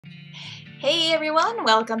Hey everyone,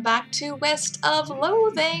 welcome back to West of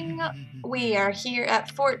Loathing. We are here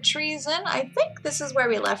at Fort Treason. I think this is where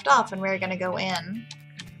we left off and we're gonna go in.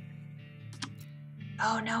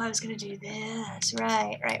 Oh no, I was gonna do this.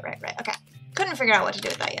 Right. Okay. Couldn't figure out what to do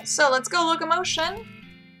with that yet. So let's go locomotion.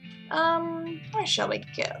 Where shall we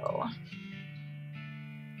go?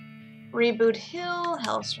 Reboot Hill,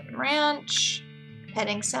 Hellstrom Ranch,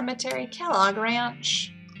 Petting Cemetery, Kellogg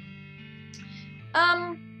Ranch.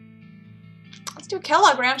 Let's do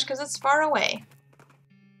Kellogg Ranch because it's far away.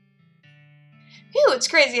 Phew, it's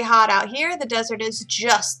crazy hot out here. The desert is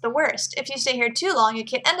just the worst. If you stay here too long, you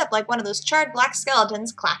can end up like one of those charred black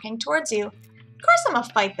skeletons clacking towards you. Of course I'm gonna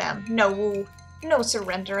fight them. No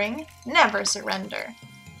surrendering. Never surrender.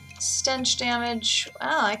 Stench damage.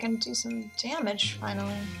 Oh, I can do some damage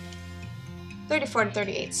finally. 34 to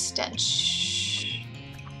 38 stench.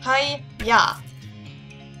 Hi-ya.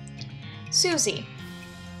 Susie.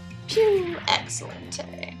 Pew! Excellent.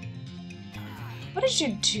 What did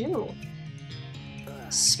you do?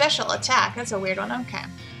 Special attack. That's a weird one. Okay.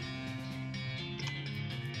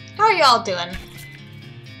 How are y'all doing?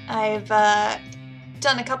 I've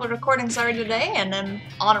done a couple of recordings already today, and I'm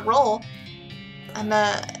on a roll. I'm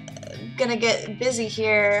gonna get busy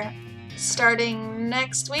here starting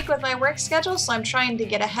next week with my work schedule, so I'm trying to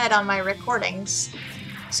get ahead on my recordings.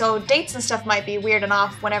 So dates and stuff might be weird and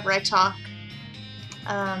off whenever I talk.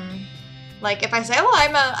 Like if I say, oh,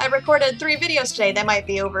 I recorded 3 videos today, they might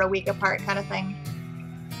be over a week apart kind of thing.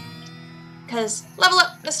 Because level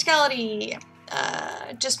up Mysticality!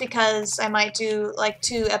 Just because I might do like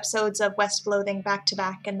 2 episodes of West of Loathing back to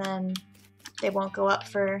back and then they won't go up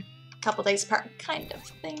for a couple days apart kind of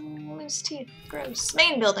thing. Loose teeth. Gross.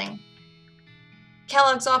 Main building.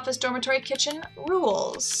 Kellogg's office, dormitory, kitchen,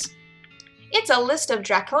 rules. It's a list of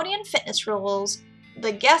draconian fitness rules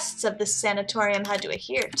the guests of this sanatorium had to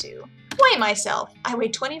adhere to. Weigh myself. I weigh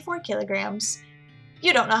 24 kilograms.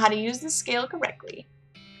 You don't know how to use the scale correctly.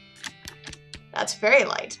 That's very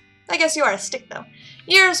light. I guess you are a stick, though.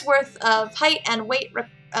 Years worth of height and weight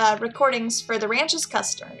recordings for the ranch's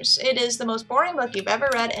customers. It is the most boring book you've ever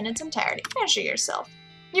read in its entirety. Measure yourself.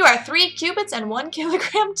 You are 3 cubits and 1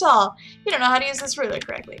 kilogram tall. You don't know how to use this ruler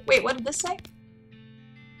correctly. Wait, what did this say?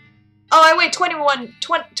 Oh, I weigh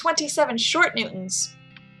 27 short newtons.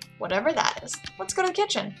 Whatever that is. Let's go to the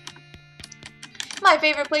kitchen. My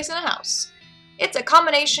favorite place in a house. It's a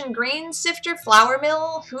combination grain sifter, flour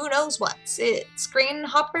mill, who knows what. Its grain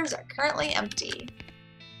hoppers are currently empty.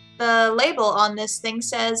 The label on this thing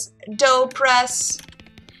says dough press.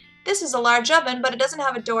 This is a large oven, but it doesn't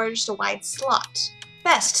have a door, just a wide slot.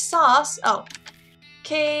 Best sauce. Oh.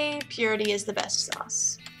 Okay, purity is the best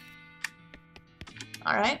sauce.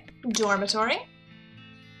 Alright. Dormitory.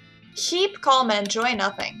 Keep calm and enjoy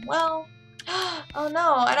nothing. Well, oh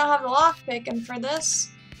no, I don't have the lockpicking for this.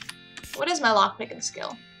 What is my lockpicking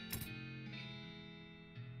skill?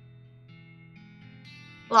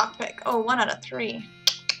 Lockpick. Oh, 1 out of 3.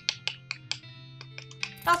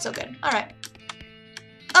 Not so good. Alright.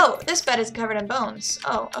 Oh, this bed is covered in bones.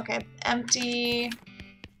 Oh, okay. Empty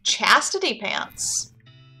chastity pants.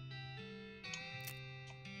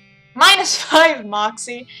 -5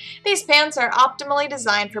 Moxie. These pants are optimally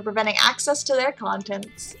designed for preventing access to their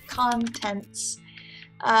contents.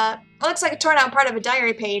 Looks like a torn out part of a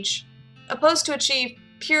diary page. Opposed to achieve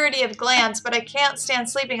purity of glands, but I can't stand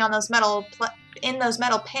sleeping on those metal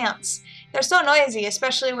pants. They're so noisy,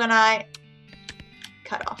 especially when I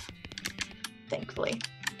cut off. Thankfully.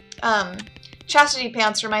 Chastity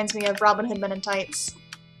Pants reminds me of Robin Hood Men in Tights.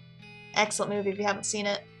 Excellent movie if you haven't seen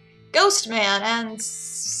it. Ghost Man and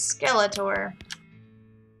Skeletor.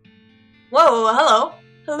 Whoa, hello.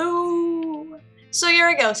 Hello. So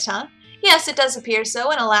you're a ghost, huh? Yes, it does appear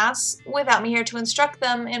so, and alas, without me here to instruct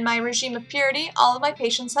them in my regime of purity, all of my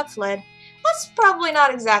patients have fled. That's probably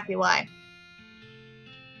not exactly why.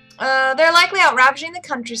 They're likely out ravaging the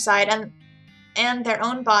countryside and their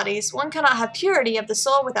own bodies. One cannot have purity of the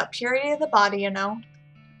soul without purity of the body, you know.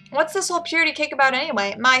 What's this whole purity cake about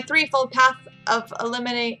anyway? My threefold path of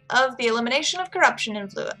the elimination of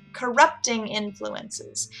corrupting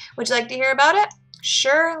influences. Would you like to hear about it?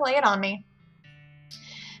 Sure, lay it on me.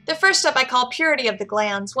 The first step I call purity of the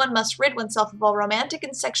glands. One must rid oneself of all romantic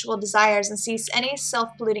and sexual desires and cease any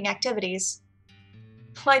self-polluting activities.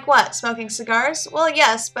 Like what? Smoking cigars? Well,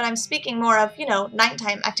 yes, but I'm speaking more of, you know,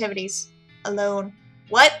 nighttime activities. Alone.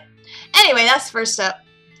 What? Anyway, that's the first step.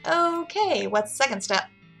 Okay, what's the second step?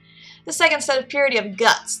 The second step is purity of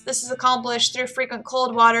guts. This is accomplished through frequent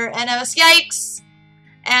cold water and yikes!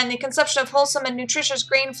 And the consumption of wholesome and nutritious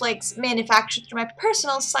grain flakes manufactured through my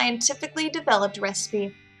personal scientifically developed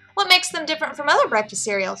recipe. What makes them different from other breakfast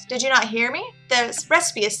cereals? Did you not hear me? The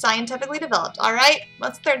recipe is scientifically developed. Alright,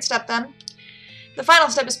 what's the third step then? The final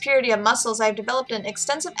step is purity of muscles. I've developed an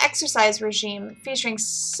extensive exercise regime featuring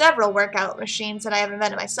several workout machines that I have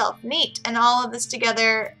invented myself. Neat. And all of this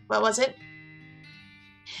together, what was it?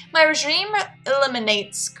 My regime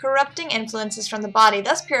eliminates corrupting influences from the body,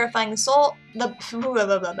 thus purifying the soul,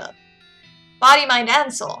 body, mind,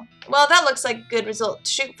 and soul. Well, that looks like a good result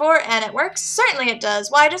to shoot for, and it works. Certainly it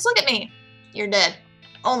does. Why, just look at me. You're dead.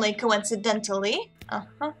 Only coincidentally.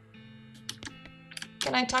 Uh-huh.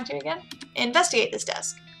 Can I talk to you again? Investigate this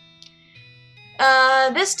desk.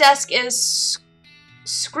 This desk is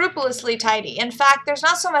scrupulously tidy. In fact, there's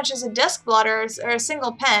not so much as a desk blotter or a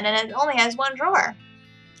single pen, and it only has one drawer.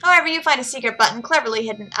 However, you find a secret button cleverly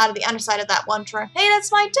hidden out of the underside of that one drawer. Hey,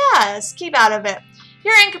 that's my desk. Keep out of it.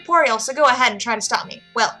 You're incorporeal, so go ahead and try to stop me.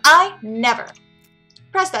 Well, I never.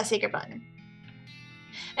 Press that secret button.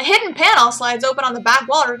 A hidden panel slides open on the back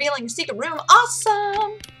wall, revealing a secret room.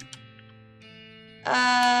 Awesome!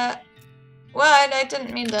 Well, I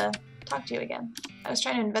didn't mean to talk to you again. I was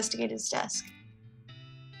trying to investigate his desk.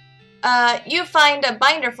 You find a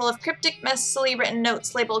binder full of cryptic, messily written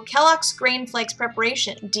notes labeled Kellogg's Grain Flakes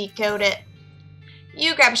Preparation. Decode it.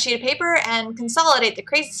 You grab a sheet of paper and consolidate the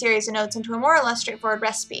crazy series of notes into a more or less straightforward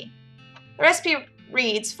recipe. The recipe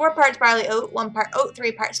reads 4 parts barley oat, 1 part oat,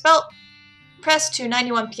 3 parts spelt. Press to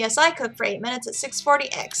 91 psi, cook for 8 minutes at 640.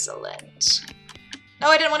 Excellent. No,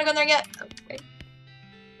 I didn't want to go in there yet. Okay.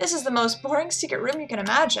 This is the most boring secret room you can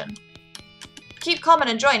imagine. Keep calm and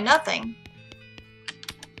enjoy nothing.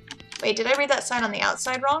 Wait, did I read that sign on the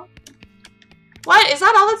outside wrong? What? Is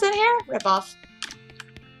that all that's in here? Rip off.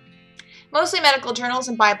 Mostly medical journals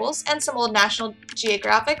and Bibles, and some old National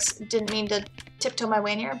Geographics. Didn't mean to tiptoe my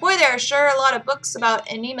way in here. Boy, there are sure a lot of books about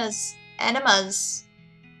enemas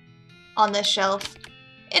on this shelf.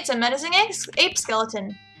 It's a menacing ape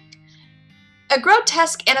skeleton. A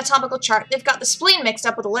grotesque anatomical chart. They've got the spleen mixed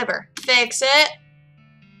up with the liver. Fix it.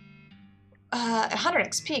 100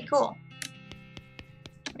 XP, cool.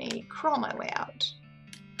 Let me crawl my way out.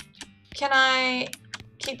 Can I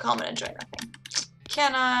keep calm and enjoy nothing?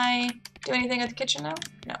 Can I do anything at the kitchen now?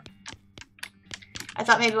 No. I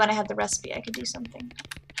thought maybe when I had the recipe I could do something.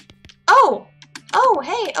 Oh! Oh,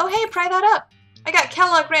 hey, pry that up. I got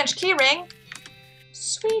Kellogg Ranch keyring.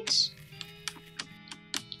 Sweet.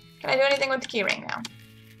 Can I do anything with the keyring now?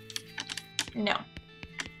 No.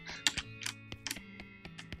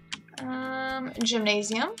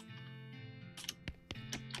 Gymnasium.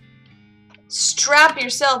 Strap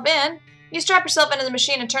yourself in. You strap yourself into the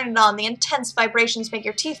machine and turn it on. The intense vibrations make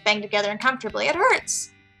your teeth bang together uncomfortably. It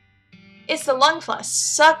hurts. It's the lung flush.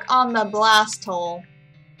 Suck on the blast hole.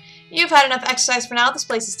 You've had enough exercise for now. This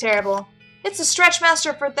place is terrible. It's a stretch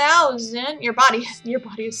master for 1,000. Your body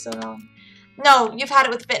is so wrong. No, you've had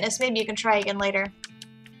it with fitness. Maybe you can try again later.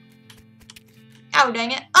 Oh,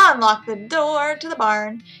 dang it. Unlock the door to the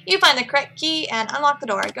barn. You find the correct key and unlock the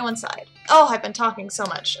door. Go inside. Oh, I've been talking so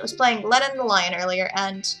much. I was playing Let in the Lion earlier,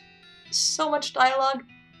 and so much dialogue.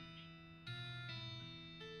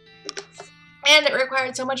 And it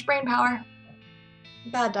required so much brain power.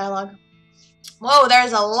 Bad dialogue. Whoa,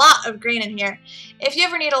 there's a lot of grain in here. If you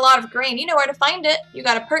ever need a lot of grain, you know where to find it. You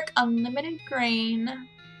got a perk, unlimited grain.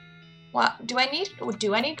 What do I need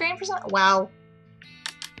grain for something? Wow.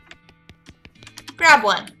 Grab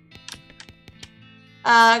one.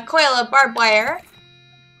 Coil of barbed wire.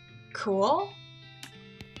 Cool.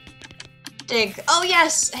 Dig. Oh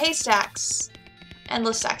yes, haystacks.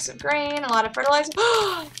 Endless stacks of grain, a lot of fertilizer.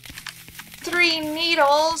 3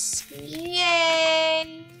 needles.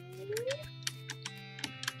 Yay!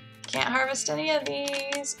 Can't harvest any of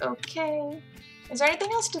these. Okay. Is there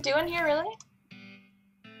anything else to do in here, really?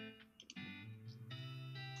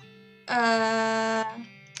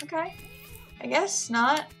 Okay. I guess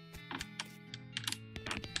not.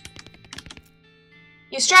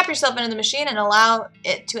 You strap yourself into the machine and allow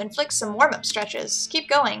it to inflict some warm-up stretches. Keep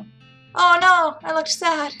going. Oh no, I looked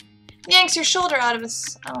sad. Yanks your shoulder out of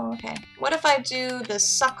his... Oh, okay. What if I do the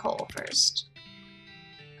suck hole first?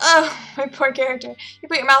 Oh, my poor character. You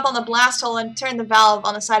put your mouth on the blast hole and turn the valve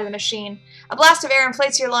on the side of the machine. A blast of air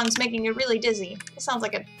inflates your lungs, making you really dizzy. This sounds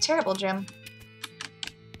like a terrible gym.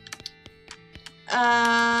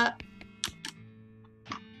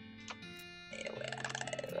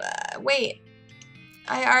 Wait.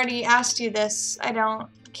 I already asked you this. I don't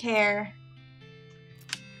care.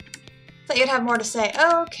 Thought you'd have more to say.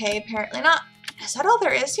 Oh, okay, apparently not. Is that all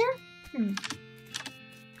there is here?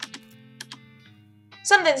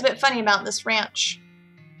 Something's a bit funny about this ranch.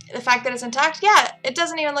 The fact that it's intact? Yeah, it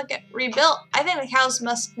doesn't even look rebuilt. I think the cows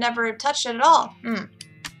must never have touched it at all.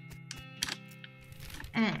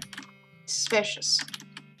 Suspicious.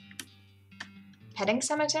 Petting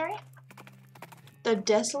cemetery? The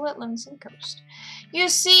desolate, lonesome coast. You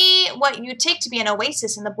see what you take to be an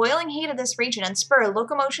oasis in the boiling heat of this region and spur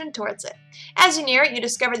locomotion towards it. As you near it, you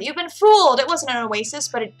discover that you've been fooled. It wasn't an oasis,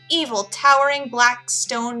 but an evil, towering black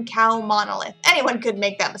stone cow monolith. Anyone could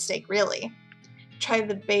make that mistake, really. Try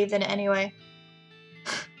to bathe in it anyway.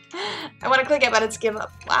 I want to click it, but it's give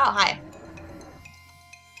up. Wow, hi.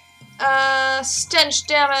 Stench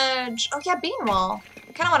damage. Oh yeah, bean wall.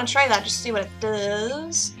 I kind of want to try that just to see what it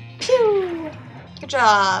does. Pew! Good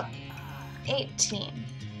job. 18.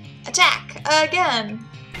 Attack! Again!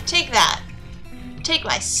 Take that. Take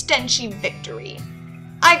my stenchy victory.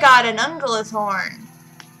 I got an ungulith horn.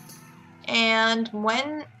 And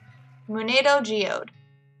when Munedo Geode.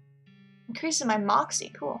 Increases my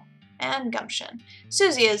moxie. Cool. And gumption.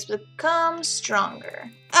 Susie has become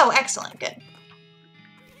stronger. Oh, excellent. Good.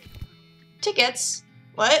 Tickets.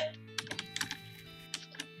 What?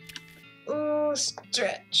 Ooh,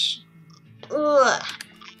 stretch. Ugh.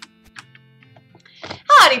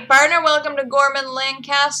 Howdy, partner. Welcome to Gorman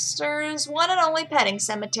Lancaster's one and only petting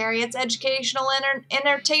cemetery. It's educational and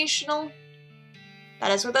entertainal.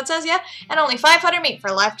 That is what that says, yeah? And only 500 meat for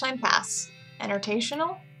a lifetime pass.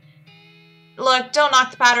 Entertainal? Look, don't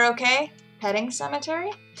knock the powder, okay? Petting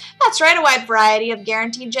cemetery? That's right, a wide variety of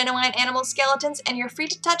guaranteed genuine animal skeletons, and you're free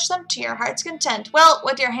to touch them to your heart's content. Well,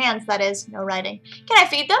 with your hands, that is. No writing. Can I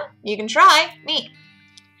feed them? You can try. Neat.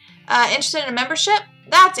 Interested in a membership?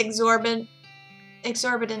 That's exorbitant. It's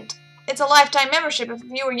a lifetime membership. If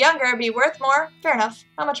you were younger, it'd be worth more. Fair enough.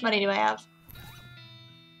 How much money do I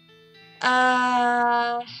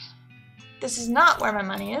have? This is not where my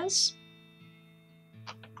money is.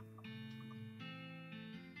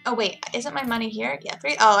 Oh, wait. Isn't my money here? Yeah,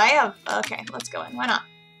 3. Oh, I have. Okay, let's go in. Why not?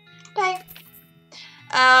 Pay.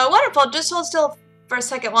 Wonderful. Just hold still for a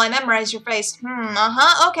second while I memorize your face.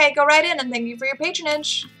 Okay, go right in and thank you for your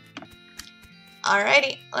patronage.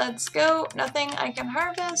 Alrighty, let's go. Nothing I can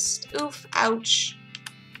harvest. Oof, ouch.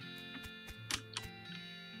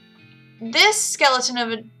 This is a skeleton of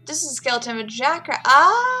a jackrat.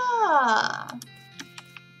 Ah!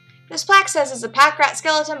 This plaque says it's a pack rat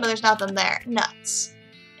skeleton, but there's nothing there. Nuts.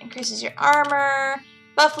 Increases your armor.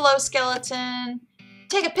 Buffalo skeleton.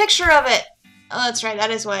 Take a picture of it! Oh, that's right. That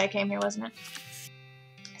is why I came here, wasn't it?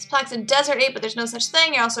 This plaque's a desert ape, but there's no such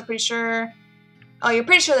thing. You're also pretty sure... Oh, you're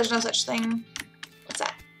pretty sure there's no such thing. What's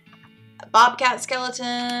that? A bobcat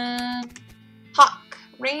skeleton. Hawk.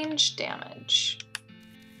 Range damage.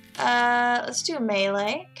 Let's do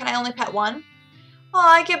melee. Can I only pet one? Oh,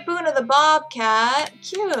 I get Boon of the Bobcat.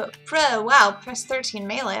 Cute. Wow, press 13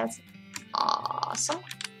 melee. That's awesome.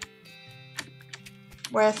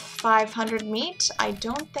 Worth 500 meat? I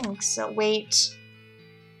don't think so. Wait.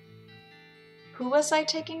 Who was I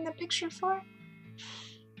taking the picture for?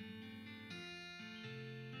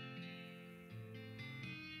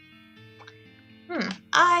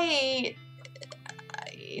 I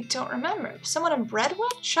don't remember. Someone in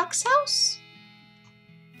Breadwood? Chuck's house?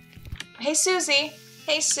 Hey, Susie.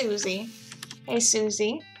 Hey, Susie. Hey,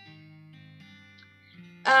 Susie.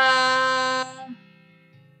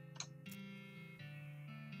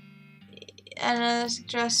 Another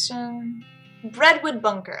suggestion. Breadwood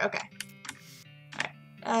Bunker. Okay.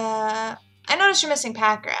 Alright. I noticed you're missing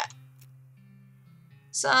pack rat.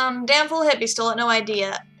 Some damn fool hippie stole it, no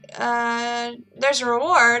idea. There's a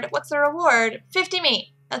reward. What's the reward? 50 meat.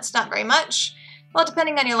 That's not very much. Well,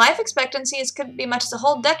 depending on your life expectancy, it could be much as a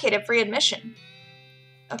whole decade of free admission.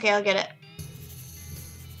 Okay, I'll get it.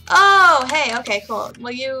 Oh, hey, okay, cool.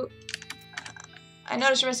 Will you... I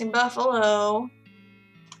noticed you're missing buffalo.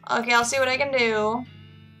 Okay, I'll see what I can do.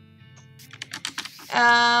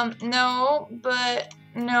 No, but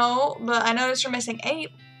I noticed you're missing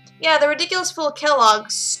ape. Yeah, the ridiculous fool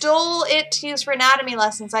Kellogg stole it to use for anatomy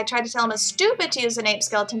lessons. I tried to tell him it's stupid to use an ape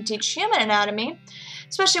skeleton to teach human anatomy,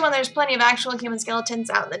 especially when there's plenty of actual human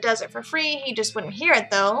skeletons out in the desert for free. He just wouldn't hear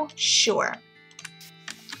it, though. Sure.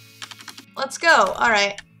 Let's go. All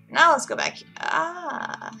right. Now let's go back.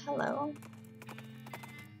 Ah, hello.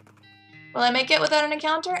 Will I make it without an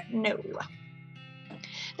encounter? No.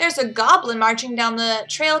 There's a goblin marching down the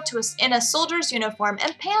trail in a soldier's uniform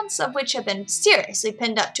and pants of which have been seriously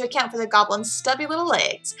pinned up to account for the goblin's stubby little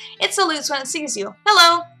legs. It salutes when it sees you.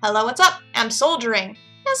 Hello. Hello, what's up? I'm soldiering.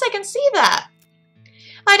 Yes, I can see that.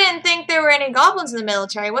 I didn't think there were any goblins in the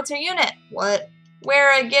military. What's your unit? What?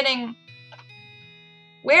 Where a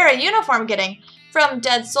uniform getting? From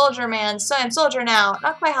dead soldier man, so I'm soldier now.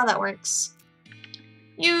 Not quite how that works.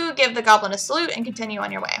 You give the goblin a salute and continue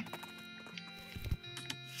on your way.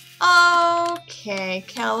 Okay,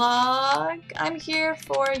 Kellogg. I'm here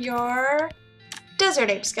for your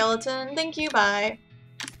desert ape skeleton. Thank you, bye.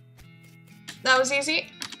 That was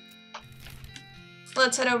easy.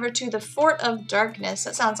 Let's head over to the Fort of Darkness.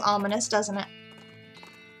 That sounds ominous, doesn't it?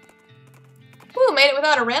 Ooh, made it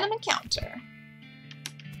without a random encounter.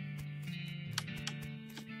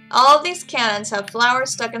 All of these cannons have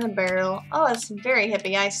flowers stuck in the barrel. Oh, it's very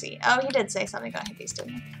hippie, I see. Oh, he did say something about hippies,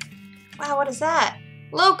 didn't he? Wow, what is that?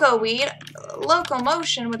 Loco weed.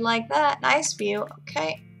 Locomotion would like that. Nice view.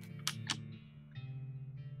 Okay.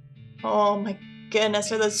 Oh my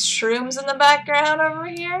goodness, are those shrooms in the background over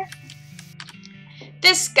here?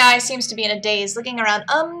 This guy seems to be in a daze, looking around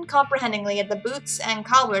uncomprehendingly at the boots and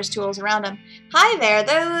cobbler's tools around him. Hi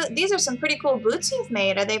there, these are some pretty cool boots you've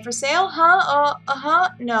made. Are they for sale? Huh?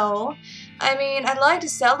 No. I mean, I'd like to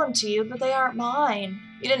sell them to you, but they aren't mine.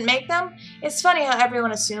 You didn't make them? It's funny how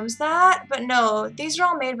everyone assumes that, but no, these are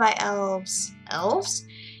all made by elves. Elves?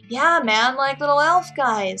 Yeah, man, like little elf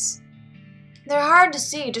guys. They're hard to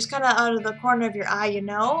see, just kind of out of the corner of your eye, you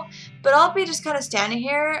know? But I'll be just kind of standing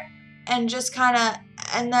here and just kind of,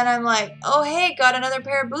 and then I'm like, oh hey, got another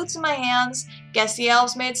pair of boots in my hands. Guess the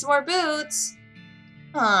elves made some more boots.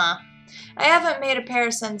 Huh. I haven't made a pair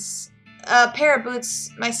of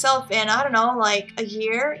boots myself in, I don't know, like a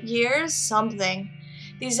year? Years? Something.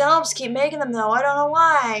 These elves keep making them though, I don't know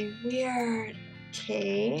why. Weird.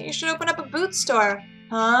 Okay, you should open up a boot store.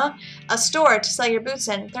 Huh? A store to sell your boots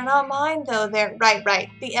in. They're not mine though, they're, right,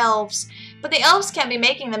 the elves. But the elves can't be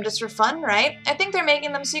making them just for fun, right? I think they're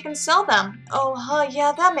making them so you can sell them. Oh, huh,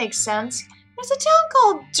 yeah, that makes sense. There's a town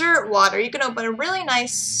called Dirtwater. You can open a really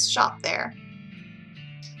nice shop there.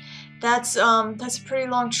 That's a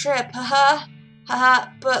pretty long trip, haha. Haha,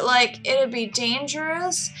 but like, it'd be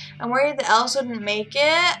dangerous. I'm worried the elves wouldn't make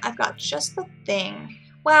it. I've got just the thing.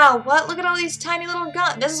 Wow, what? Look at all these tiny little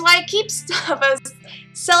guns. This is why I keep stuff. I was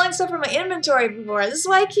selling stuff from my inventory before. This is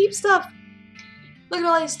why I keep stuff. Look at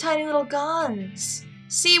all these tiny little guns.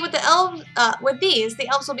 See, with the elves, the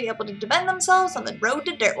elves will be able to defend themselves on the road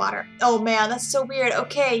to Dirtwater. Oh man, that's so weird.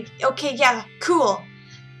 Okay, yeah, cool.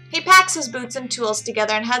 He packs his boots and tools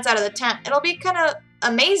together and heads out of the tent. It'll be kind of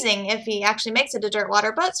amazing if he actually makes it to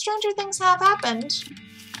Dirtwater, but stranger things have happened.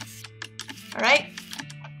 Alright.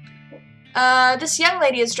 This young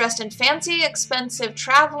lady is dressed in fancy, expensive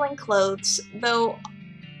traveling clothes, though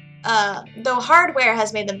hardware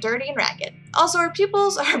has made them dirty and ragged. Also, her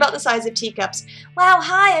pupils are about the size of teacups. Wow,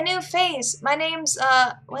 hi, a new face. My name's,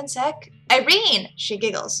 one sec. Irene, she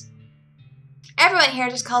giggles. Everyone here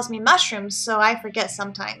just calls me Mushrooms, so I forget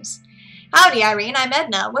sometimes. Howdy, Irene, I'm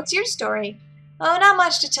Edna. What's your story? Oh, not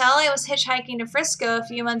much to tell. I was hitchhiking to Frisco a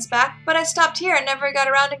few months back, but I stopped here and never got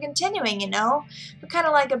around to continuing, you know? We're kind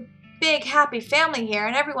of like a big, happy family here,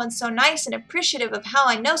 and everyone's so nice and appreciative of how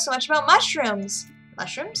I know so much about mushrooms.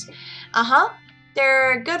 Mushrooms? Uh-huh.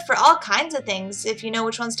 They're good for all kinds of things, if you know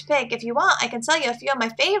which ones to pick. If you want, I can tell you a few of my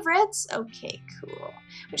favorites. Okay, cool.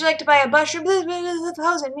 Would you like to buy a mushroom?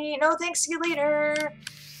 1,000 me. No, thanks. See you later.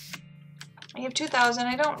 I have 2,000.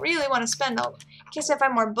 I don't really want to spend all, in case I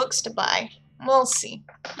find more books to buy. We'll see.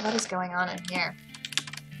 What is going on in here?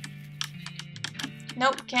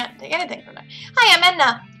 Nope, can't take anything from there. Hi, I'm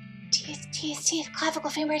Edna. Teeth, clavicle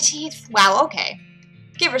femur teeth. Wow, okay.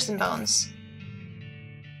 Give her some bones.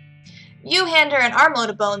 You hand her an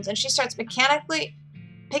armload of bones, and she starts mechanically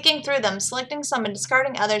picking through them, selecting some and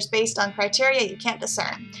discarding others based on criteria you can't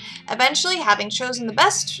discern. Eventually, having chosen the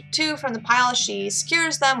best two from the pile, she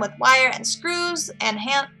skewers them with wire and screws and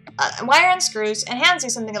hands you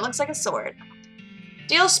something that looks like a sword.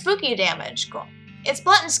 Deals spooky damage. Cool. It's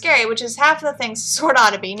blunt and scary, which is half the things a sword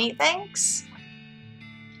ought to be. Neat, thanks.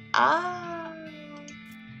 Ah,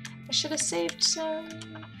 I should have saved some.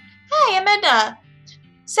 Hi, I'm Edna.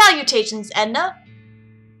 Salutations, Edna.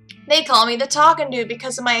 They call me the Talking Dude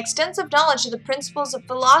because of my extensive knowledge of the principles of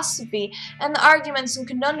philosophy and the arguments and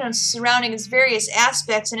conundrums surrounding its various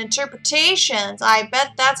aspects and interpretations. I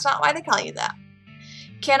bet that's not why they call you that.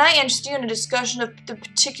 Can I interest you in a discussion of the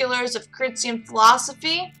particulars of Christian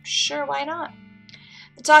philosophy? Sure, why not?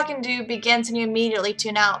 The Talking Dude begins and you immediately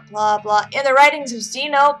tune out. Blah, blah. In the writings of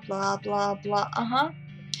Zeno, blah, blah, blah.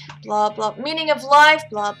 Blah, blah. Meaning of life,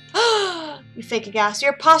 blah. You fake a gas.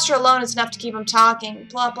 Your posture alone is enough to keep him talking.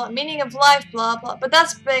 Blah, blah. Meaning of life, blah, blah. But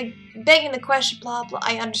that's begging the question, blah, blah.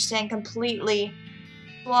 I understand completely.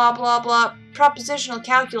 Blah, blah, blah. Propositional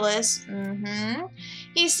calculus.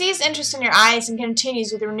 He sees interest in your eyes and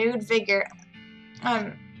continues with renewed vigor.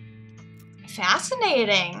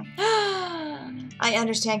 Fascinating. I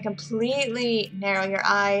understand completely. Narrow your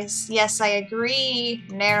eyes. Yes, I agree.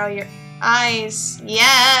 Narrow your eyes.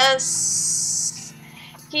 Yes.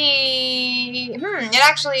 It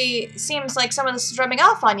actually seems like some of this is rubbing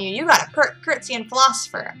off on you. You got a curtsy and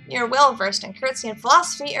philosopher. You're well versed in curtsy and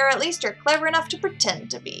philosophy, or at least you're clever enough to pretend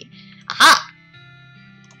to be. Aha!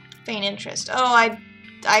 Feign interest. Oh, I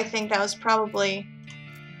think that was probably...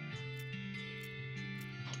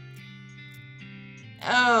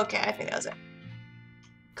 Okay, I think that was it.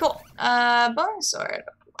 Cool. Bone sword.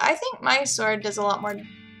 I think my sword does a lot more.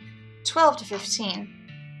 12 to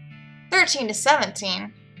 15. 13 to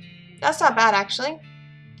 17. That's not bad, actually.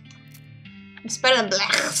 It's better than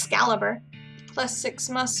Black Excalibur. Plus 6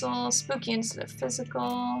 muscle, spooky instead of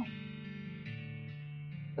physical.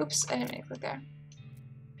 Oops, I didn't mean to click there.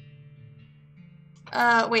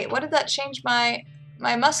 Wait, what did that change my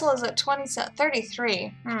muscle is at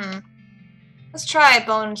 33. Let's try a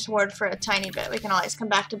bone sword for a tiny bit. We can always come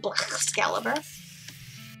back to Black Excalibur.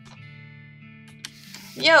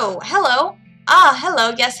 Yo, hello. Ah,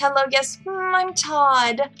 hello, yes, I'm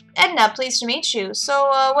Todd. Edna, pleased to meet you.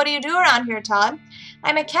 So, what do you do around here, Todd?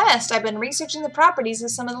 I'm a chemist. I've been researching the properties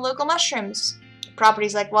of some of the local mushrooms.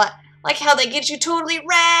 Properties like what? Like how they get you totally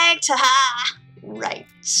wrecked? Haha! Right.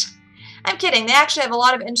 I'm kidding. They actually have a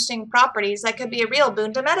lot of interesting properties that could be a real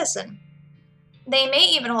boon to medicine. They may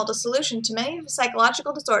even hold a solution to many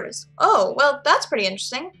psychological disorders. Oh, well, that's pretty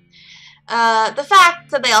interesting. The fact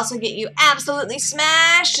that they also get you absolutely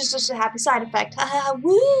smashed is just a happy side effect. Haha,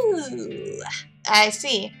 woo! I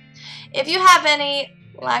see. If you have any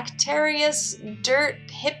Lactarius dirt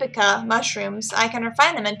hippica mushrooms, I can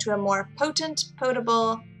refine them into a more potent,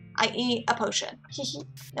 potable, i.e. a potion. Hehe.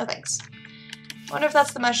 No thanks. I wonder if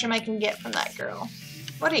that's the mushroom I can get from that girl.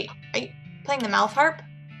 What are you playing the mouth harp?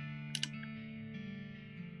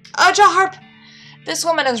 Oh, jaw harp! This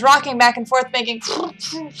woman is rocking back and forth, making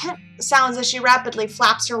sounds as she rapidly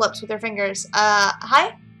flaps her lips with her fingers.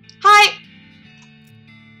 Hi? Hi!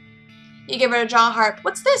 You give her a jaw harp.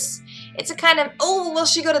 What's this? It's a kind of... Oh, will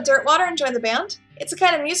she go to Dirtwater and join the band? It's a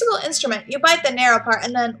kind of musical instrument. You bite the narrow part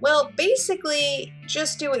and then, well, basically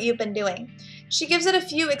just do what you've been doing. She gives it a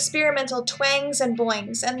few experimental twangs and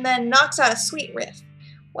boings and then knocks out a sweet riff.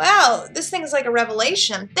 Wow, this thing's like a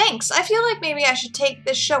revelation. Thanks. I feel like maybe I should take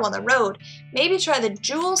this show on the road. Maybe try the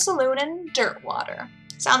Jewel Saloon in Dirtwater.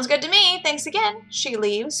 Sounds good to me. Thanks again. She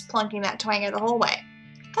leaves, plunking that twanger the whole way.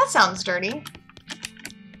 That sounds dirty.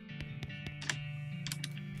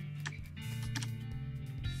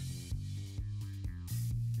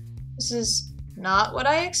 This is not what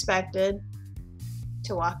I expected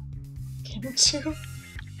to walk into.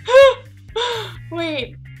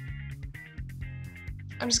 Wait.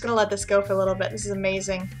 I'm just gonna let this go for a little bit. This is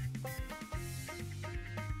amazing.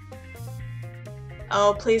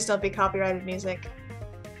 Oh, please don't be copyrighted music.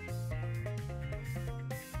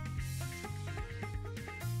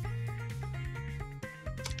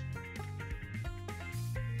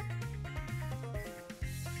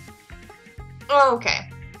 Okay.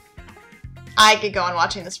 I could go on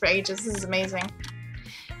watching this for ages. This is amazing.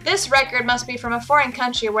 This record must be from a foreign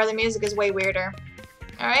country where the music is way weirder.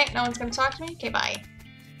 Alright, no one's gonna talk to me? Okay, bye.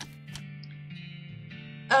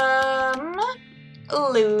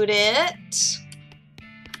 Loot it.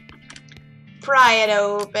 Pry it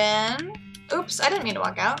open. Oops, I didn't mean to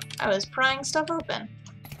walk out. I was prying stuff open.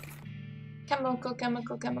 Chemical.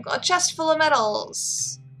 A chest full of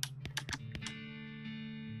metals.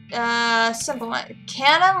 Simple one.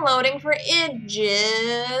 Cannon loading for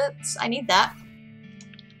idiots. I need that.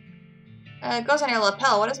 It goes on your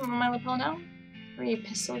lapel. What is my lapel now? 3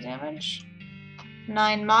 pistol damage.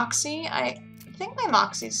 9 moxie. I think my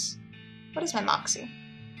moxie's... What is my moxie?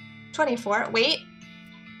 24. Wait.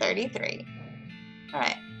 33.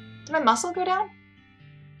 Alright. Did my muscle go down?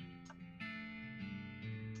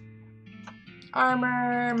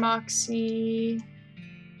 Armor, moxie...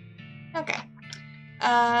 Okay.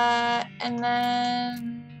 And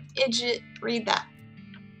then... Idjit, read that.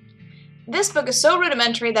 This book is so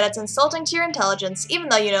rudimentary that it's insulting to your intelligence, even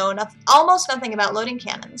though you know almost nothing about loading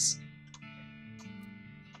cannons.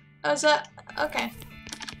 Oh, is that... Okay.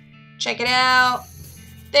 Check it out.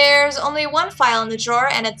 There's only one file in the drawer,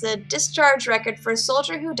 and it's a discharge record for a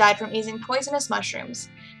soldier who died from eating poisonous mushrooms.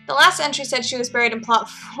 The last entry said she was buried in plot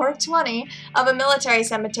 420 of a military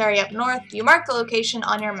cemetery up north. You mark the location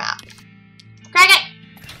on your map. Crack it!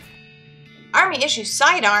 Army issue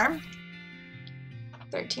sidearm.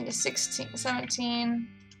 13 to 16, 17.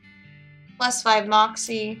 Plus 5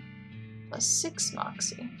 moxie. Plus 6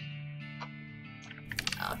 moxie.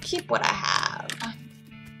 I'll keep what I have.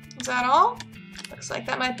 Is that all? Looks like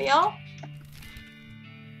that might be all.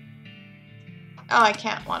 Oh, I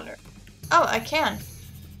can't wander. Oh, I can.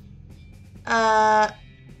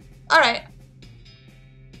 Alright.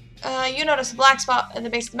 You notice a black spot at the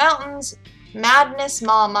base of the mountains. Madness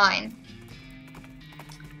Maw Mine.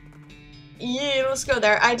 Yeah, let's go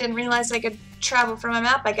there. I didn't realize I could travel from my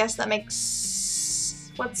map. I guess that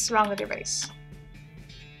makes... What's wrong with your base?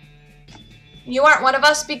 You aren't one of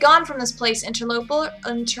us. Be gone from this place, interloper.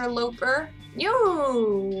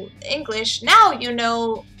 You... English. Now you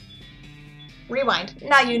know... Rewind.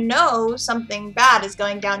 Now you know something bad is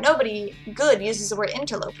going down. Nobody good uses the word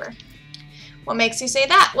interloper. What makes you say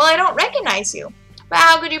that? Well, I don't recognize you. But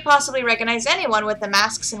how could you possibly recognize anyone with the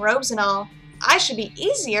masks and robes and all? I should be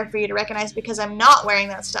easier for you to recognize because I'm not wearing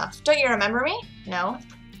that stuff. Don't you remember me? No.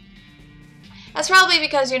 That's probably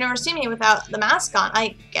because you never see me without the mask on.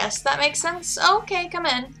 I guess that makes sense. Okay, come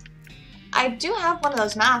in. I do have one of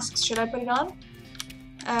those masks. Should I put it on?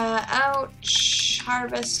 Ouch.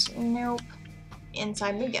 Harvest. Nope.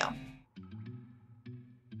 Inside we go.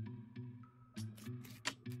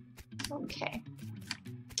 Okay.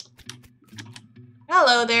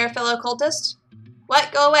 Hello there, fellow cultist.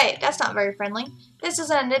 What? Go away. That's not very friendly. This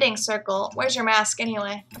isn't a knitting circle. Where's your mask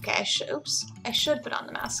anyway? Okay, I should put on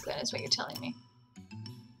the mask then, is what you're telling me.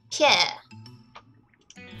 Yeah.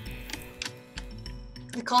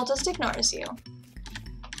 The cultist ignores you.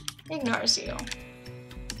 Ignores you.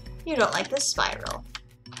 You don't like this spiral.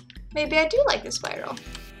 Maybe I do like this spiral.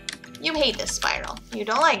 You hate this spiral. You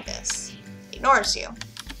don't like this. Ignores you.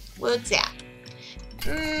 What's that?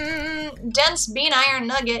 Dense bean iron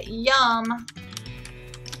nugget. Yum.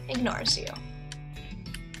 Ignores you.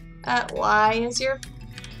 Why is your...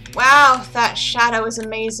 Wow, that shadow is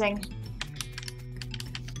amazing.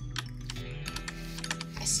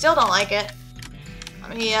 I still don't like it.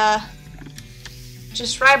 Let me,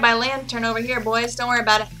 just ride my lantern over here, boys. Don't worry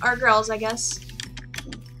about it. Or girls, I guess.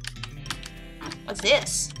 What's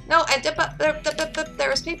this? No, there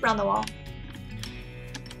was paper on the wall.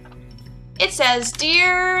 It says,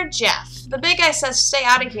 Dear Jeff, the big guy says stay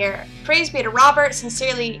out of here. Praise be to Robert,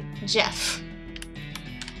 sincerely, Jeff.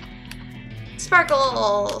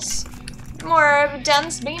 Sparkles. More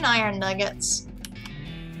dense bean iron nuggets.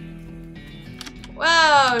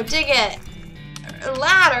 Whoa, dig it.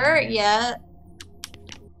 Ladder, yeah.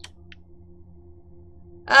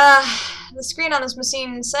 The screen on this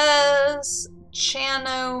machine says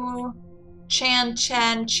Chano.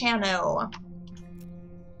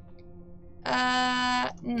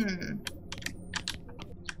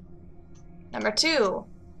 Number 2.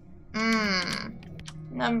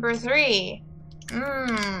 Number 3.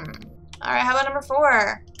 Alright, how about number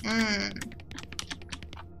 4?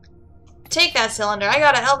 Take that cylinder. I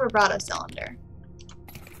got an El Vibrato cylinder.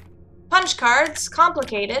 Punch cards.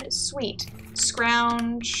 Complicated. Sweet.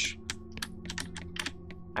 Scrounge.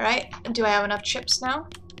 Alright, do I have enough chips now?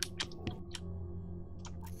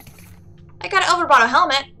 I got an El Vibrato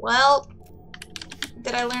helmet. Well,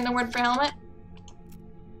 did I learn the word for helmet?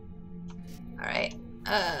 Alright.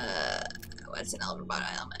 What's an El Vibrato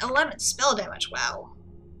helmet? 11 spell damage. Wow.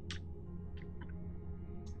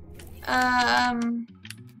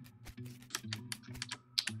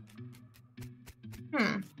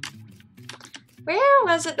 Where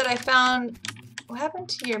was it that I found... What happened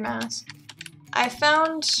to your mask? I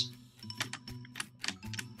found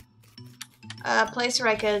a place where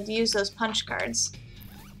I could use those punch cards.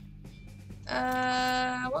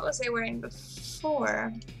 What was I wearing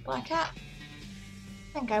before? Black hat?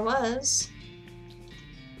 I think I was.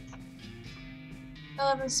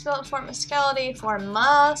 11 spell for muscality, 4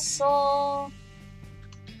 muscle.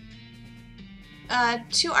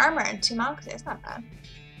 2 armor and 2 moxie. That's not bad.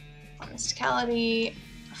 1 muscality,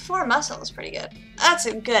 4 muscle is pretty good. That's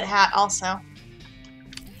a good hat also.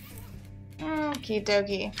 Okie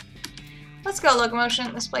dokie. Let's go,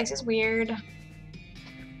 locomotion. This place is weird.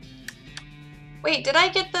 Wait, did I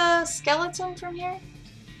get the skeleton from here?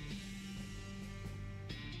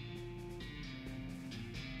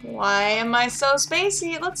 Why am I so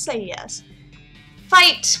spacey? Let's say yes.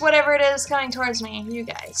 Fight whatever it is coming towards me, you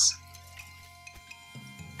guys.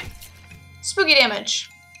 Spooky damage.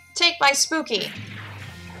 Take my spooky.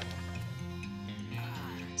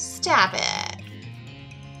 Stab it.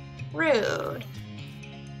 Rude.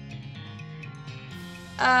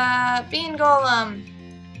 Bean Golem.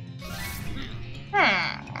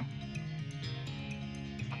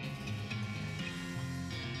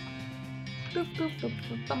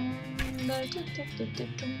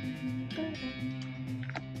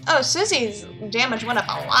 Oh, Susie's damage went up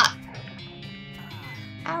a lot.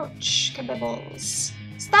 Ouch, kabibbles.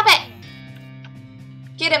 Stop it!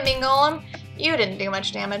 Get him, Bean Golem. You didn't do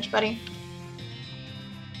much damage, buddy.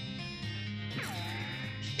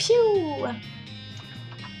 Pew!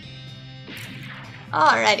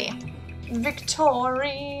 Alrighty.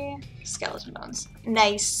 Victory. Skeleton bones.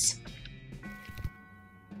 Nice.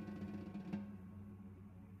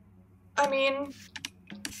 I mean,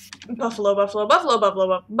 buffalo, buffalo, buffalo,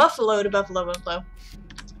 buffalo, buffalo to buffalo, buffalo.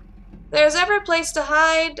 There's ever a place to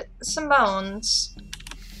hide some bones.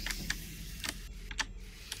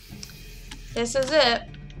 This is it.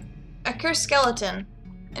 A cursed skeleton.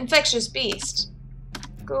 Infectious beast.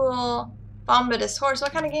 Ghoul. Bombadus horse.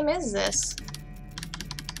 What kind of game is this?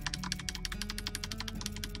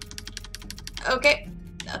 Okay.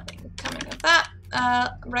 Nothing coming of that.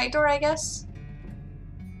 Right door, I guess.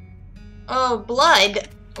 Oh, blood.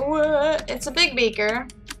 What? It's a big beaker.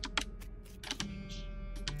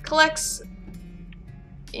 Collects.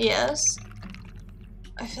 Yes.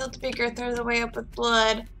 I filled the beaker a third of the way up with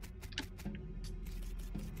blood.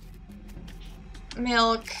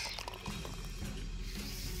 Milk.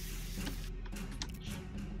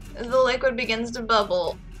 The liquid begins to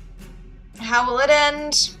bubble. How will it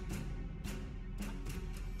end?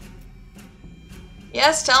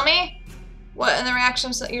 Yes, tell me. What in the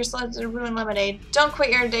reactions that you're selected to ruin lemonade? Don't quit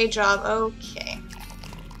your day job. Okay.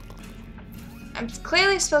 I'm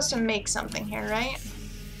clearly supposed to make something here, right?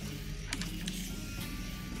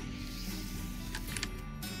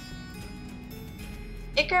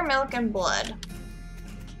 Ichor, milk, and blood.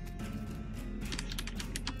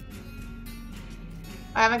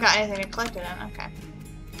 I haven't got anything to collect it in. Okay.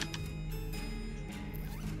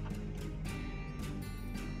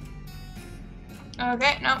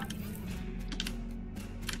 Okay, no.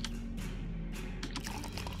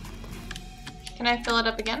 Can I fill it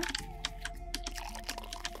up again?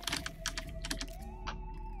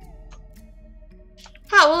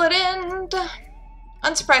 How will it end?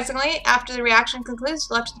 Unsurprisingly, after the reaction concludes,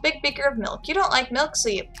 you're left with a big beaker of milk. You don't like milk, so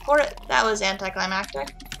you pour it. That was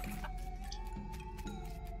anticlimactic.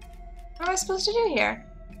 What am I supposed to do here?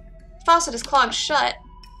 The faucet is clogged shut.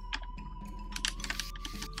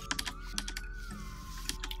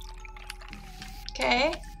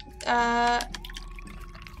 Okay.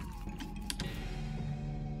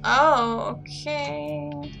 Oh, okay.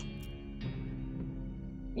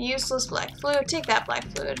 Useless black fluid. Take that black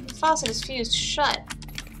fluid. The faucet is fused shut.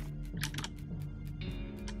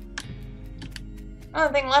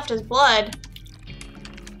 Only thing left is blood.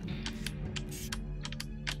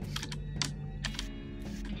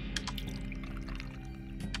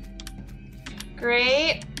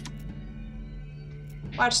 Great.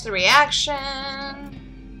 Watch the reaction.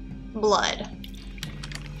 Blood.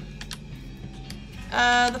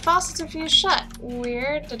 The faucets are fused shut.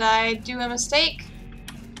 Weird. Did I do a mistake?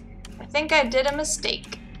 I think I did a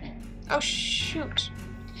mistake. Oh, shoot.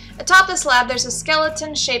 Atop the slab, there's a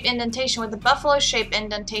skeleton-shaped indentation with a buffalo-shaped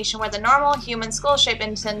indentation where the normal human skull-shaped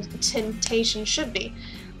indentation should be.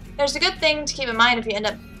 There's a good thing to keep in mind if you end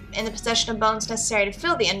up in the possession of bones necessary to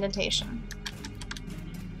fill the indentation.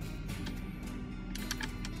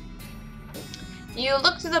 You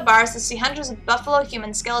look through the bars to see hundreds of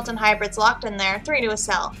buffalo-human skeleton hybrids locked in there, 3 to a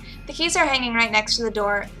cell. The keys are hanging right next to the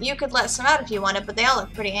door. You could let some out if you wanted, but they all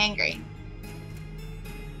look pretty angry.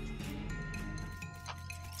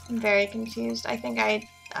 I'm very confused. I think I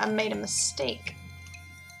made a mistake.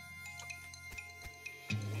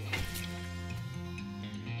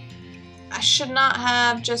 I should not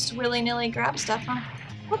have just willy-nilly grabbed stuff, huh?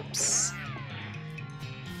 Whoops.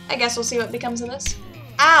 I guess we'll see what becomes of this.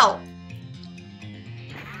 Ow!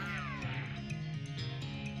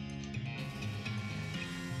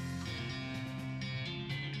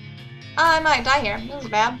 I might die here. This is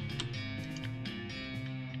bad.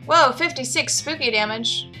 Whoa, 56 spooky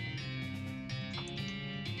damage.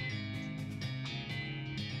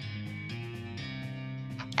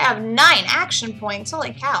 I have 9 action points.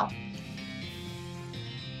 Holy cow.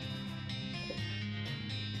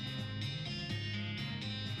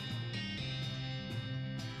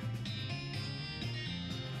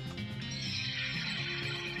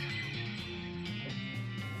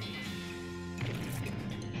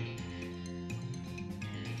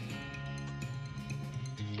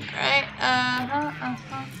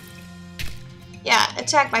 Yeah,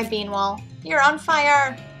 attack my bean wall. You're on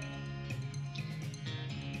fire!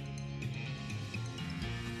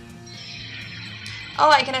 Oh,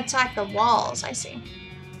 I can attack the walls. I see.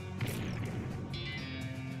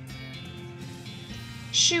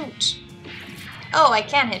 Shoot. Oh, I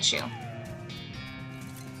can hit you.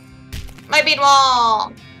 My bean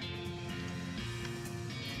wall!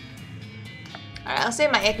 Alright, I'll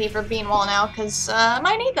save my AP for bean wall now, because I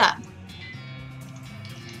might need that.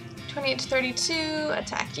 28 to 32,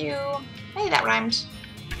 attack you. Hey, that rhymed.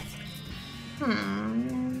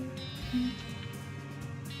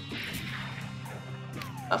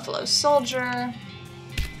 Buffalo Soldier.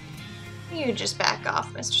 You just back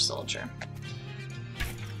off, Mr. Soldier.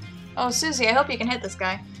 Oh, Susie, I hope you can hit this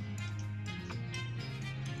guy.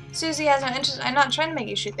 Susie has no interest. I'm not trying to make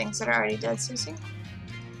you shoot things that are already dead, Susie.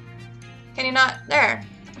 Can you not? There.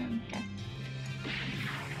 Okay.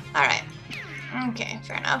 Alright. Okay,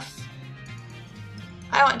 fair enough.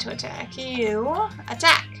 I want to attack you.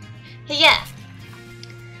 Attack! Yeah!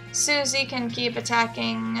 Susie can keep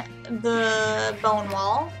attacking the bone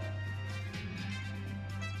wall.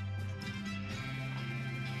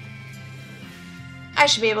 I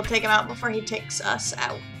should be able to take him out before he takes us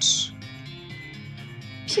out.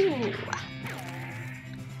 Pew!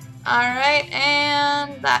 Alright,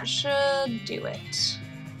 and that should do it.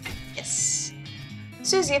 Yes.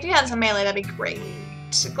 Susie, if you had some melee, that'd be great.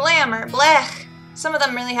 Glamour, blech! Some of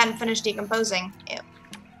them really hadn't finished decomposing. Ew.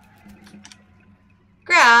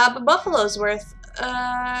 Grab a buffalo's worth,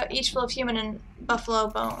 each full of human and buffalo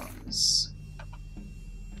bones.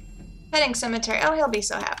 Petting cemetery. Oh, he'll be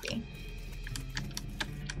so happy.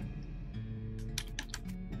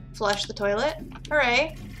 Flush the toilet.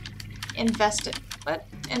 Hooray. What?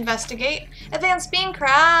 Investigate. Advanced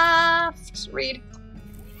beancraft. Read.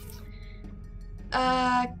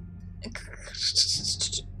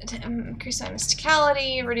 Increase my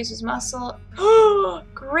mysticality. Reduces muscle. Oh,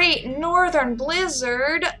 great northern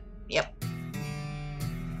blizzard. Yep.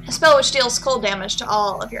 A spell which deals cold damage to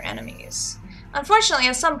all of your enemies. Unfortunately,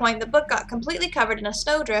 at some point, the book got completely covered in a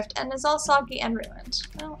snowdrift and is all soggy and ruined.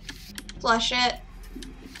 Well, flush it.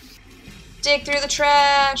 Dig through the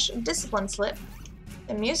trash. Discipline slip.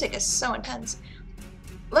 The music is so intense.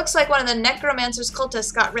 Looks like one of the necromancer's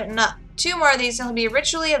cultists got written up. 2 more of these and he'll be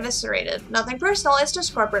ritually eviscerated. Nothing personal, it's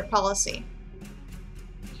just corporate policy.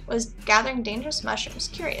 Was gathering dangerous mushrooms.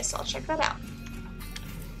 Curious, I'll check that out.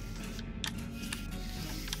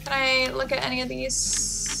 Can I look at any of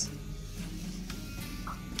these?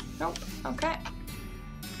 Nope. Okay.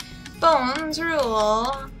 Bones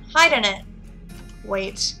rule. Hide in it.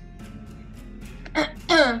 Wait.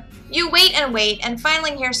 You wait, and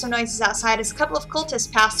finally hear some noises outside as a couple of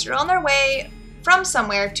cultists pass through on their way from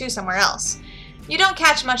somewhere to somewhere else. You don't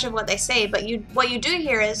catch much of what they say, but what you do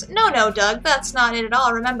hear is, "No, Doug, that's not it at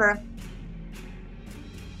all. Remember,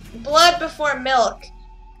 blood before milk,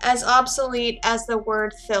 as obsolete as the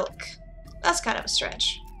word thilk." That's kind of a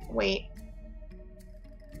stretch. Wait.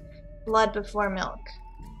 Blood before milk.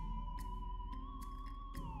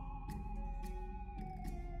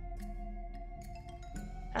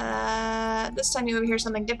 This time you overhear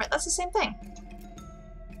something different. That's the same thing.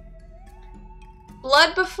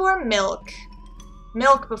 Blood before milk.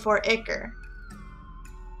 Milk before ichor.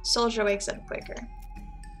 Soldier wakes up quicker.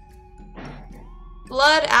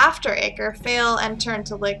 Blood after ichor. Fail and turn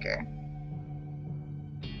to liquor.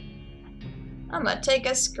 I'm gonna take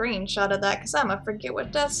a screenshot of that because I'm gonna forget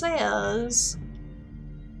what that says.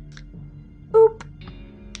 Boop.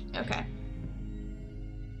 Okay.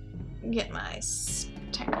 Get my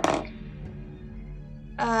tech.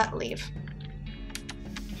 Leave.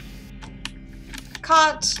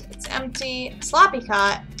 Cot. It's empty. Sloppy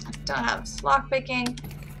cot. Don't have lockpicking.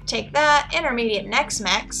 Take that. Intermediate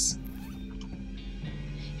Nex-Mex.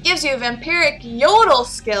 Gives you a vampiric yodel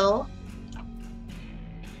skill.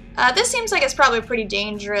 This seems like it's probably pretty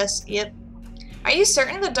dangerous. Yep. Are you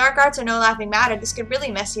certain the dark arts are no laughing matter? This could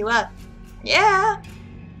really mess you up. Yeah.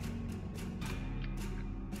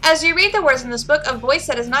 As you read the words in this book, a voice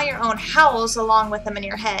that is not your own howls along with them in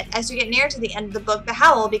your head. As you get near to the end of the book, the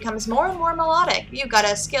howl becomes more and more melodic. You got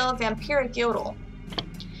a skill vampiric yodel.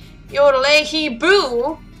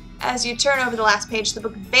 Yodel-a-hee-boo! As you turn over the last page, the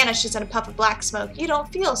book vanishes in a puff of black smoke. You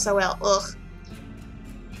don't feel so well. Ugh.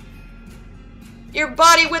 Your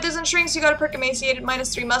body withers and shrinks. You got a perk emaciated,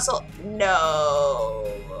 -3 muscle. No.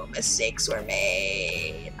 Mistakes were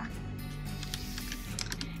made.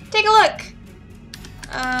 Take a look.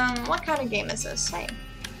 What kind of game is this? Hey.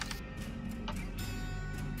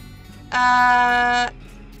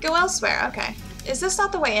 Go elsewhere. Okay. Is this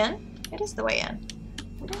not the way in? It is the way in.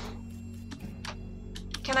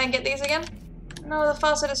 Can I get these again? No, the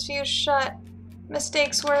faucet is fused shut.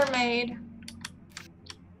 Mistakes were made.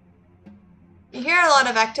 You hear a lot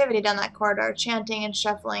of activity down that corridor, chanting and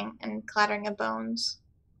shuffling and clattering of bones.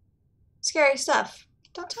 Scary stuff.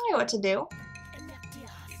 Don't tell me what to do.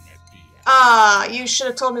 Ah, you should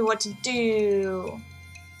have told me what to do.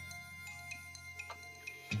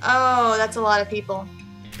 Oh, that's a lot of people.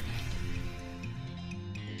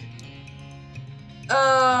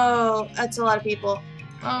 Oh, that's a lot of people.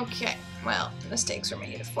 Okay, well, mistakes were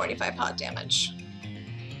made. 45 hot damage.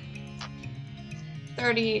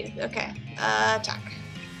 30, okay. Attack.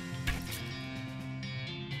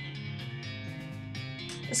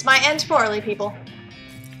 This might end poorly, people.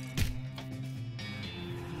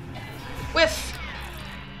 Whiff!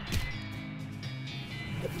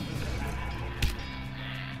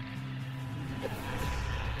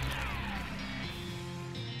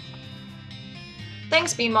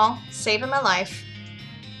 Thanks, Beanball. Saving my life.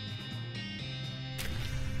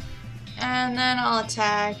 And then I'll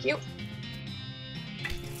attack you.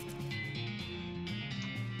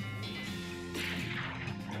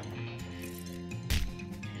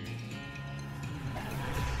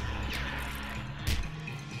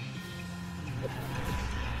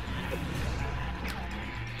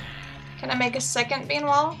 Can I make a second bean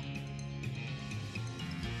wall?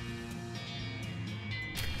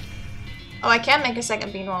 Oh, I can make a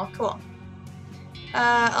second bean wall. Cool.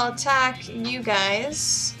 I'll attack you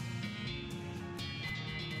guys.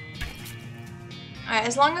 Alright,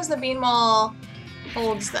 as long as the bean wall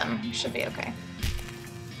holds them, it should be okay.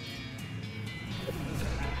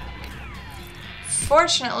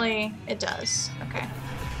 Fortunately, it does. Okay.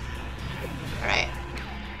 Alright.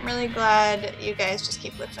 I'm really glad you guys just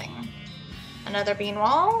keep whiffing. Another bean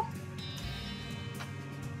wall.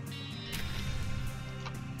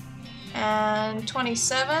 And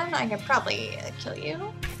 27, I can probably kill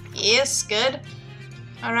you. Yes, good.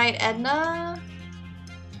 Alright, Edna.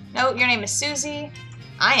 No, your name is Susie.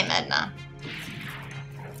 I am Edna.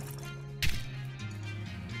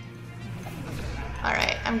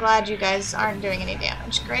 Alright, I'm glad you guys aren't doing any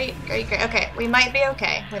damage. Great, great, great. Okay, we might be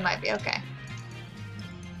okay. We might be okay.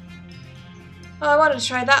 Oh, I wanted to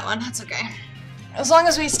try that one. That's okay. As long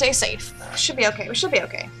as we stay safe. We should be okay. We should be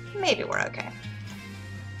okay. Maybe we're okay.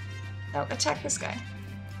 Oh, attack this guy.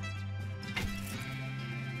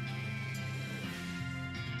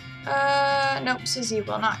 Nope, Susie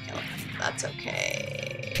will not kill him. That's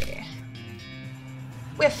okay.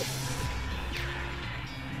 Whiff.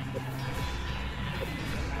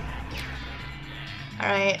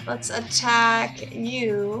 Alright, let's attack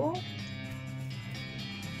you.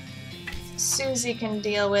 Susie can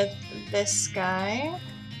deal with this guy.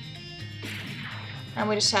 And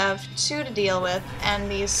we just have 2 to deal with, and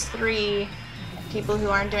these 3 people who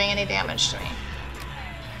aren't doing any damage to me.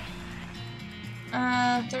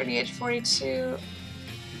 38 to 42.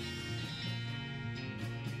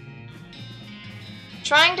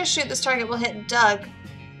 Trying to shoot this target will hit Doug,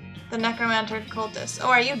 the necromancer cultist. Oh,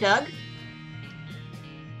 are you Doug?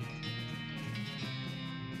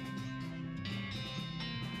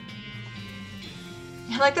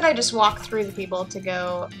 I like that I just walk through the people to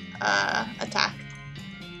go attack.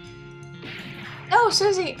 No,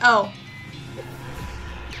 Susie! Oh.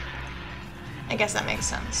 I guess that makes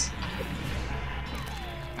sense.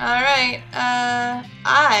 Alright,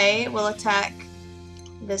 I will attack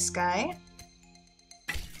this guy.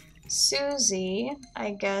 Susie,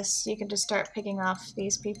 I guess you can just start picking off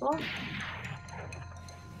these people.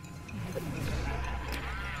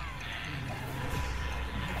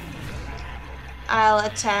 I'll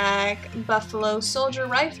attack Buffalo Soldier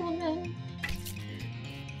Rifleman.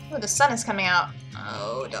 Oh, the sun is coming out.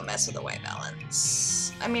 Oh, don't mess with the white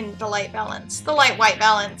balance. I mean, the light balance. The light-white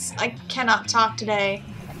balance. I cannot talk today.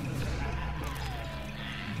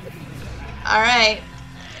 Alright.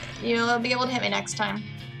 You'll be able to hit me next time.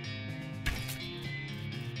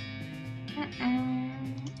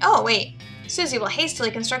 Oh, wait. Susie will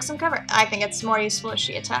hastily construct some cover. I think it's more useful if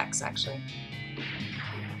she attacks, actually.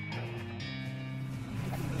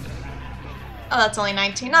 Oh, that's only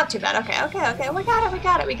 19. Not too bad. Okay, okay, okay. We got it, we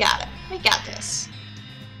got it, we got it. We got this.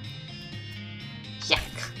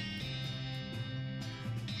 Yuck.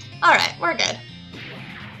 Alright, we're good.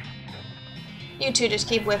 You two just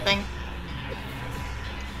keep whipping.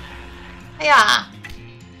 Yeah.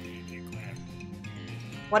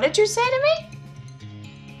 What did you say to me?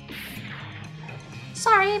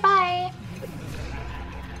 Sorry, bye.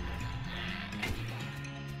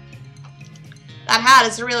 That hat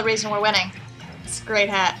is the real reason we're winning. It's a great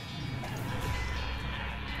hat.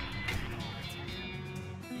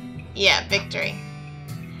 Yeah, victory.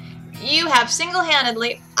 You have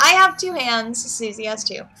single-handedly, I have 2 hands, Susie has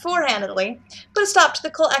 2, 4-handedly, put a stop to the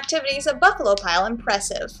cult activities at Buffalo Pile.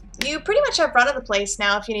 Impressive. You pretty much have run of the place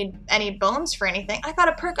now if you need any bones for anything. I got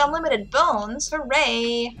a perk unlimited bones.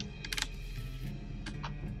 Hooray.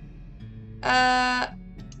 But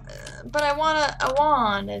I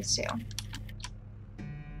wanted to.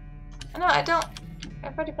 No, I don't.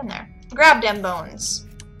 I've already been there. Grab them bones.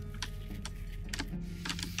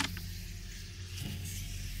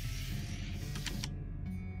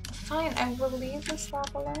 Fine, I will leave this lab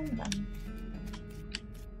alone then.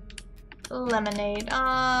 Lemonade.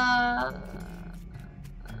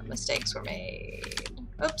 Mistakes were made.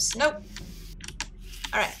 Oops, nope.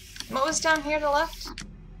 Alright. What was down here to the left?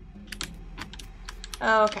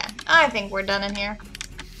 Okay. I think we're done in here.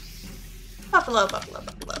 Buffalo, buffalo,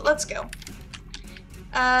 buffalo. Let's go.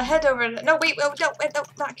 Head over to... No, wait, no,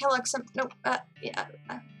 not Kellogg's. No, yeah.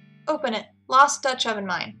 Open it. Lost Dutch oven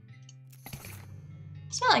mine.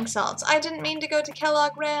 Smelling salts. I didn't mean to go to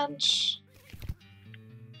Kellogg Ranch.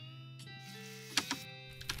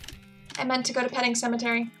 I meant to go to Petting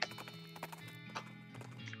Cemetery.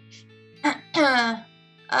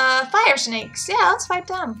 Fire snakes. Yeah, let's fight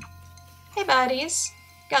them. Hey, buddies.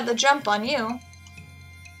 Got the jump on you.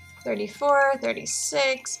 34,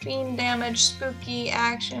 36, bean damage, spooky,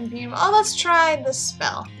 action, bean... Oh, let's try this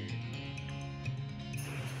spell.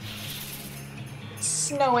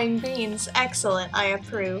 Snowing beans. Excellent. I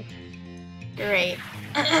approve. Great.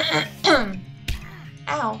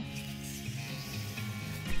 Ow.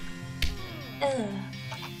 Ugh.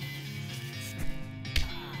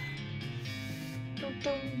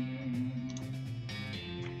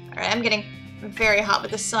 Alright, I'm getting very hot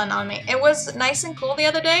with the sun on me. It was nice and cool the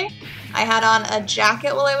other day. I had on a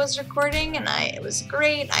jacket while I was recording, and it was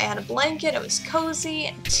great. I had a blanket, it was cozy,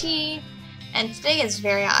 and tea, and today is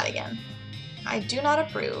very hot again. I do not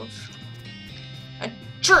approve.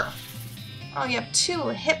 Sure. Oh, you have 2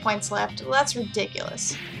 hit points left. Well, that's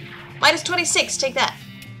ridiculous. Minus 26, take that.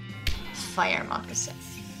 Fire moccasin.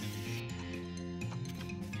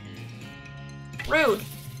 Rude.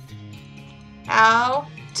 How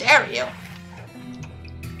dare you?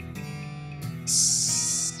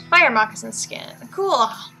 Fire moccasin skin. Cool.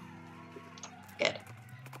 Good.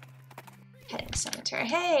 Petting cemetery.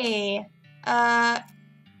 Hey.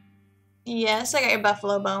 Yes, I got your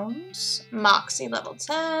buffalo bones. Moxie level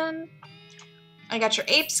 10. I got your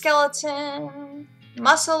ape skeleton.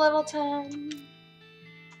 Muscle level 10.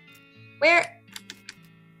 Where?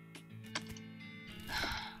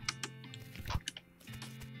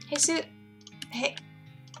 Hey,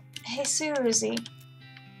 Susie.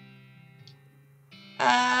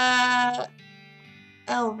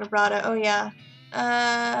 El vibrato. Oh yeah.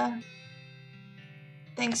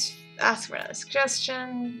 Thanks. Ask for another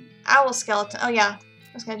suggestion. Owl skeleton. Oh yeah,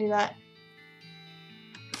 I was gonna do that.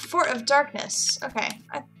 Fort of Darkness. Okay.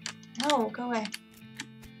 No, go away.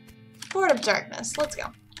 Fort of Darkness. Let's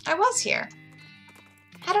go. I was here.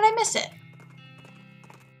 How did I miss it?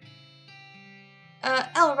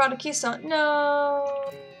 El vibrato keystone. No.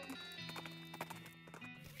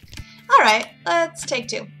 Alright, let's take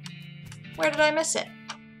 2. Where did I miss it?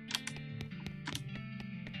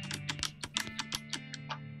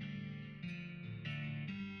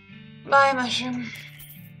 Bye, mushroom.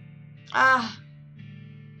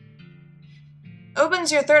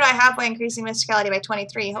 Opens your third eye halfway, increasing mysticality by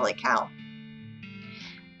 23. Holy cow.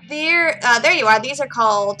 There you are. These are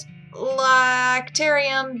called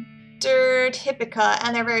Lacterium Dirthypica,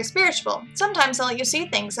 and they're very spiritual. Sometimes they'll let you see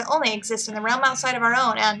things that only exist in the realm outside of our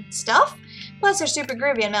own, and stuff. Plus, they're super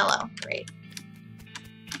groovy and mellow. Great.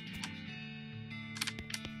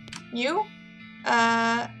 You?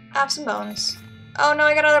 Have some bones. Oh no,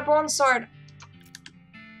 I got another bone sword.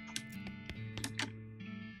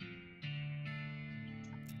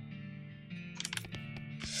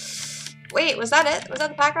 Wait, was that it? Was that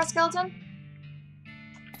the pack rat skeleton?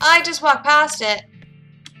 I just walked past it.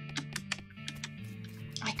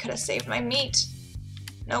 I could have saved my meat.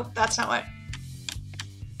 Nope, that's not where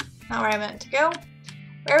I meant to go.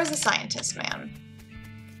 Where was the scientist man?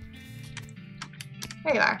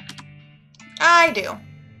 There you are. I do.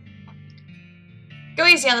 Go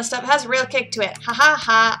easy on this stuff. It has a real kick to it. Ha ha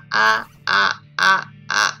ha.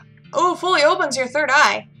 Oh, fully opens your third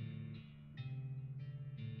eye.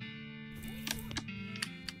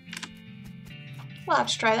 We'll have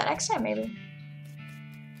to try that next time, maybe.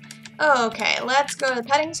 Okay, let's go to the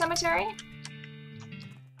petting cemetery.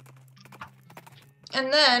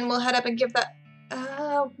 And then we'll head up and give that...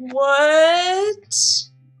 what?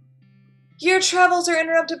 Your travels are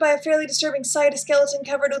interrupted by a fairly disturbing sight. A skeleton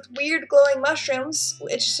covered with weird glowing mushrooms.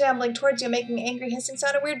 It's shambling towards you, making an angry hissing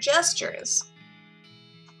sound and weird gestures.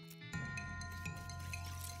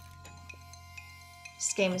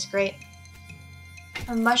 This game is great.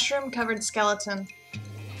 A mushroom-covered skeleton.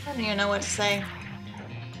 I don't even know what to say.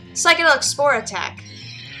 Psychedelic spore attack.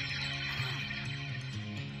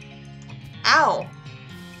 Ow.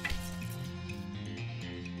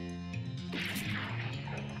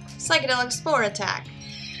 Psychedelic spore attack.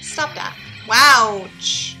 Stop that.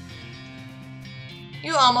 Wouch.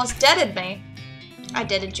 You almost deaded me. I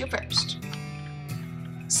deaded you first.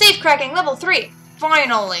 Safe cracking level 3.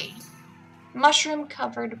 Finally. Mushroom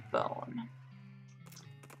covered bone.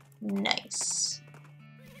 Nice.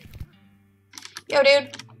 Yo,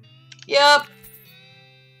 dude. Yup.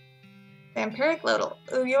 Vampiric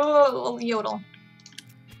yodel.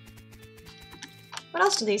 What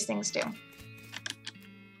else do these things do?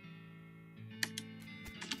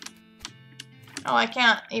 Oh, I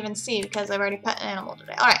can't even see because I've already pet an animal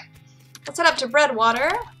today. Alright. Let's head up to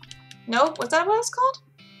Breadwater. Nope, was that what it's called?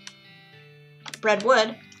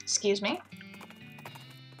 Breadwood. Excuse me.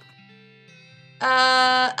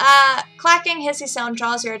 Clacking hissy sound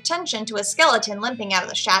draws your attention to a skeleton limping out of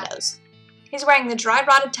the shadows. He's wearing the dry,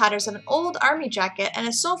 rotted tatters of an old army jacket and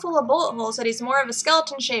is so full of bullet holes that he's more of a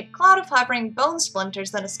skeleton-shaped cloud of hovering bone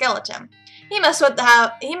splinters than a skeleton. He must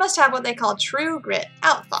have what they call true grit.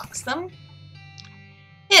 Outfox them.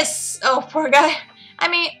 Hiss! Oh, poor guy. I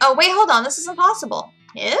mean, oh wait, hold on, this is impossible.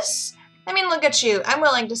 Hiss? I mean, look at you. I'm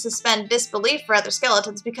willing to suspend disbelief for other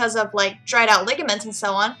skeletons because of, like, dried out ligaments and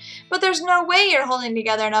so on, but there's no way you're holding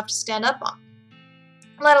together enough to stand up on.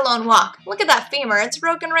 Let alone walk. Look at that femur. It's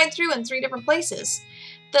broken right through in 3 different places.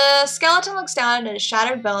 The skeleton looks down at his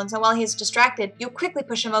shattered bones, and while he's distracted, you quickly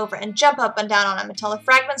push him over and jump up and down on him until the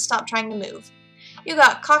fragments stop trying to move. You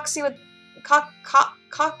got Coxy with...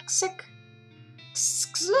 Coccyx?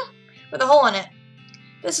 With a hole in it.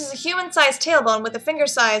 This is a human-sized tailbone with a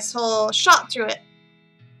finger-sized hole shot through it.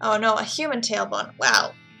 Oh no, a human tailbone.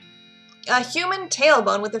 Wow. A human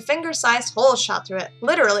tailbone with a finger-sized hole shot through it.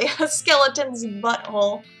 Literally, a skeleton's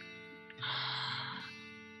butthole.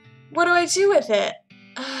 What do I do with it?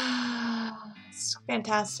 It's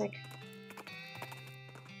fantastic.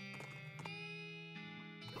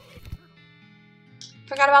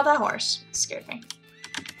 Forgot about that horse. It scared me.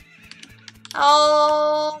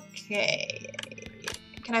 Okay.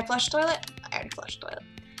 Can I flush toilet? I already flushed toilet.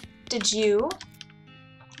 Did you?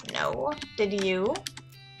 No. Did you?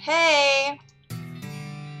 Hey!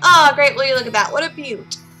 Oh, great. Will you look at that? What a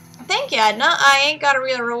beaut. Thank you, Edna. I ain't got a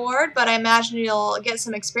real reward, but I imagine you'll get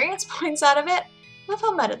some experience points out of it. Love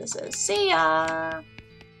how meta this is. See ya!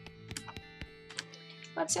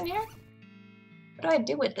 What's in here? What do I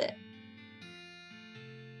do with it?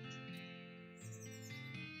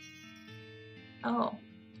 Oh.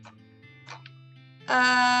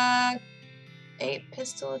 8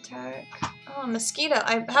 pistol attack. Oh, mosquito.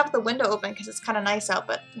 I have the window open because it's kind of nice out,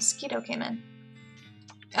 but mosquito came in.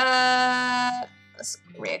 Let's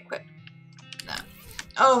re-equip. No.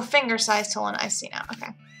 Oh, finger-sized hole in. I see now.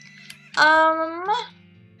 Okay.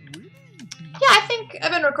 Yeah, I think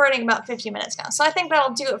I've been recording about 50 minutes now, so I think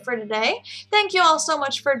that'll do it for today. Thank you all so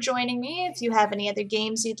much for joining me. If you have any other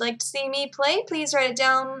games you'd like to see me play, please write it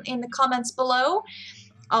down in the comments below.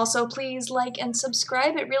 Also, please like and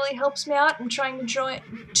subscribe. It really helps me out in trying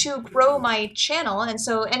to grow my channel, and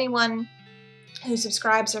so anyone who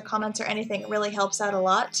subscribes or comments or anything really helps out a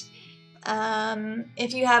lot.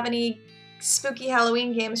 If you have any spooky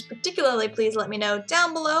Halloween games particularly, please let me know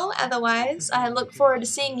down below. Otherwise, I look forward to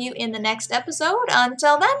seeing you in the next episode.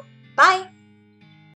 Until then, bye!